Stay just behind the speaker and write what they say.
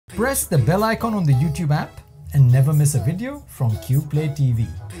Press the bell icon on the YouTube app and never miss a video from QPlay TV.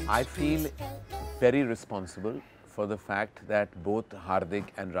 I feel very responsible for the fact that both Hardik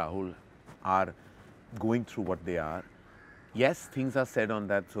and Rahul are going through what they are. Yes, things are said on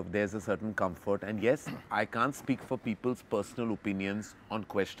that, so there's a certain comfort. And yes, I can't speak for people's personal opinions on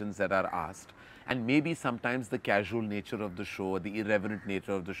questions that are asked. And maybe sometimes the casual nature of the show, the irreverent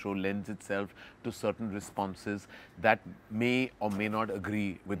nature of the show lends itself to certain responses that may or may not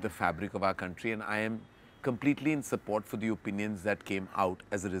agree with the fabric of our country. And I am completely in support for the opinions that came out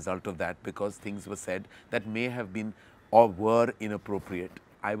as a result of that, because things were said that may have been or were inappropriate.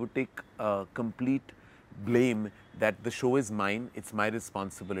 I would take complete blame that the show is mine, it's my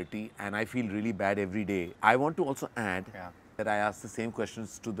responsibility, and I feel really bad every day. I want to also add that I ask the same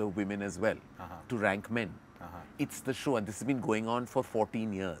questions to the women as well, to rank men. It's the show, and this has been going on for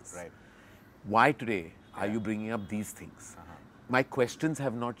 14 years. Right. Why today are you bringing up these things? My questions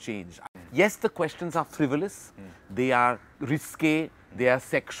have not changed. Yes, the questions are frivolous, they are risque, they are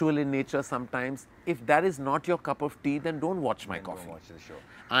sexual in nature sometimes. If that is not your cup of tea, then don't watch my coffee. Don't watch the show.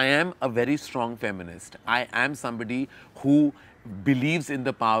 I am a very strong feminist. I am somebody who believes in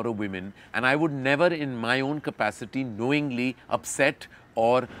the power of women, and I would never in my own capacity knowingly upset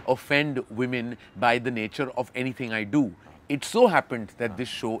or offend women by the nature of anything I do. It so happened that this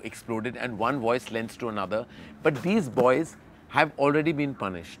show exploded and one voice lends to another, but these boys have already been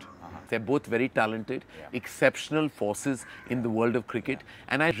punished. They're both very talented, exceptional forces in the world of cricket,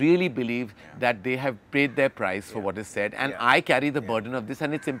 and I really believe that they have paid their price for what is said, and I carry the burden of this,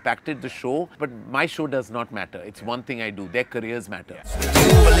 and it's impacted the show, but my show does not matter. It's one thing I do. Their careers matter.